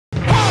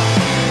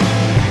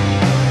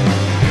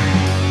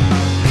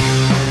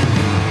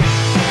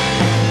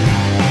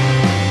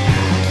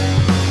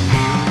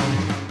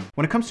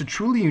When it comes to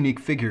truly unique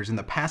figures in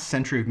the past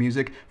century of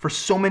music, for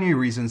so many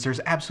reasons, there's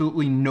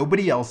absolutely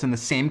nobody else in the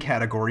same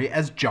category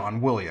as John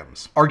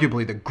Williams.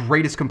 Arguably the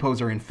greatest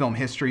composer in film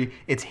history,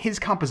 it's his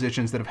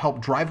compositions that have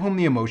helped drive home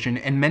the emotion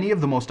in many of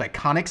the most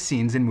iconic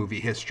scenes in movie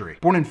history.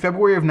 Born in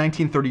February of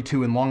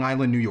 1932 in Long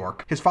Island, New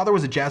York, his father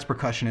was a jazz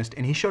percussionist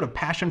and he showed a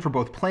passion for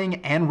both playing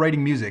and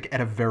writing music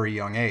at a very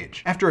young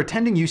age. After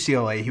attending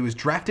UCLA, he was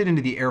drafted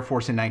into the Air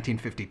Force in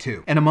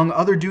 1952, and among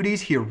other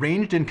duties, he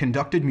arranged and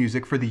conducted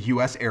music for the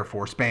U.S. Air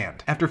Force Band.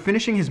 After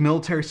finishing his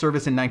military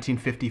service in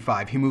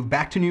 1955, he moved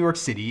back to New York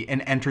City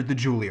and entered the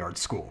Juilliard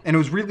School. And it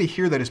was really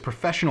here that his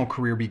professional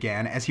career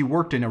began, as he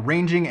worked in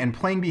arranging and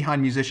playing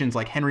behind musicians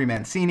like Henry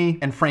Mancini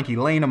and Frankie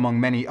Laine, among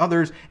many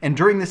others, and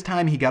during this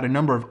time he got a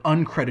number of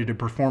uncredited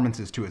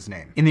performances to his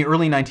name. In the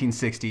early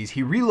 1960s,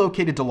 he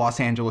relocated to Los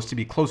Angeles to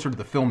be closer to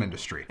the film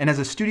industry, and as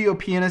a studio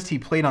pianist he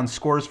played on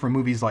scores for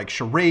movies like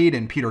Charade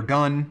and Peter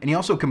Gunn, and he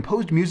also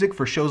composed music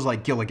for shows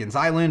like Gilligan's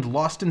Island,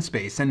 Lost in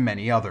Space, and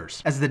many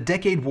others. As the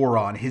decade wore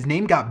on, his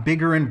name got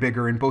bigger and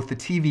bigger in both the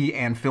TV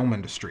and film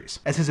industries,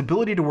 as his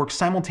ability to work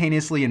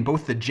simultaneously in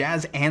both the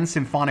jazz and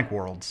symphonic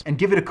worlds and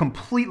give it a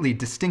completely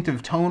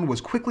distinctive tone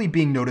was quickly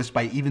being noticed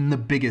by even the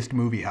biggest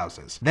movie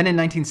houses. Then in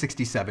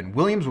 1967,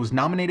 Williams was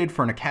nominated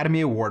for an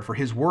Academy Award for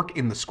his work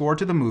in the score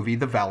to the movie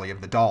The Valley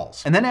of the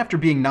Dolls. And then after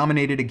being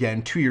nominated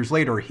again 2 years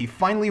later, he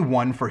finally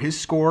won for his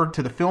score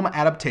to the film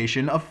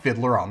adaptation of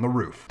Fiddler on the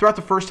Roof. Throughout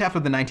the first half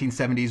of the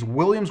 1970s,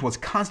 Williams was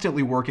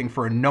constantly working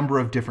for a number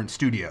of different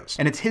studios,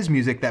 and it's his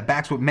music that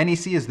backs what many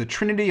see as the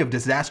trinity of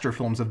disaster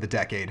films of the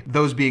decade,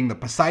 those being The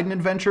Poseidon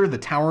Adventure, The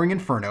Towering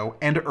Inferno,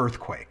 and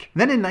Earthquake.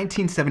 Then in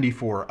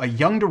 1974, a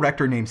young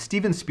director named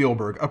Steven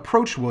Spielberg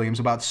approached Williams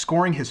about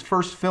scoring his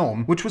first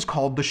film, which was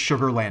called The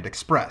Sugarland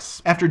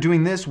Express. After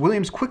doing this,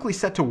 Williams quickly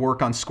set to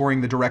work on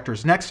scoring the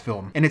director's next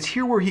film, and it's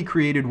here where he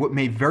created what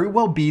may very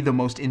well be the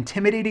most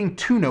intimidating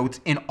two notes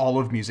in all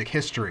of music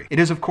history. It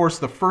is, of course,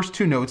 the first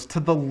two notes to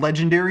the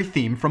legendary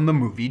theme from the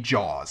movie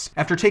Jaws.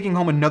 After taking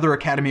home another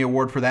Academy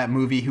Award for that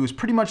movie, he was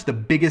pretty much the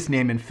biggest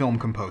name in film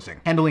composing,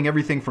 handling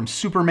everything from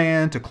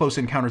Superman to Close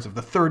Encounters of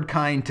the Third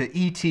Kind to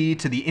E.T.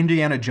 to the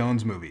Indiana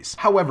Jones movies.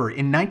 However,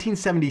 in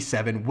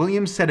 1977,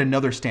 Williams set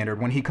another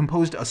standard when he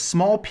composed a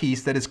small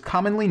piece that is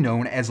commonly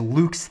known as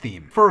Luke's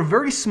theme for a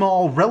very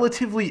small,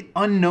 relatively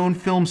unknown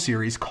film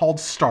series called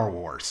Star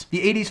Wars.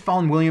 The 80s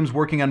found Williams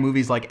working on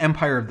movies like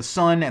Empire of the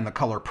Sun and The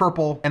Color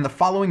Purple, and the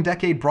following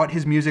decade brought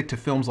his music to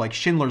films like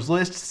Schindler's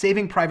List,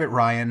 Saving Private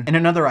Ryan, and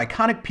another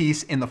iconic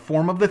piece in the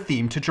form of the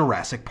theme to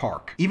Jurassic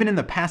Park. Even in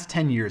the past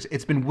 10 years,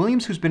 it's been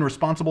Williams who's been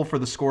responsible for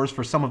the scores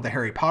for some of the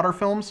Harry Potter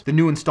films, the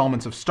new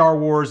installments of Star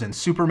Wars and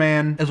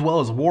Superman, as well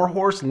as War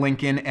Horse,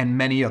 Lincoln, and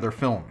many other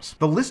films.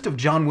 The list of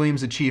John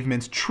Williams'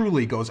 achievements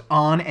truly goes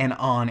on and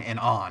on and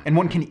on, and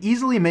one can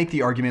easily make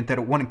the argument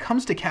that when it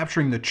comes to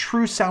capturing the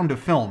true sound of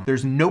film,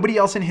 there's nobody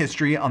else in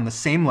history on the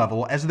same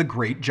level as the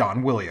great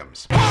John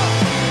Williams.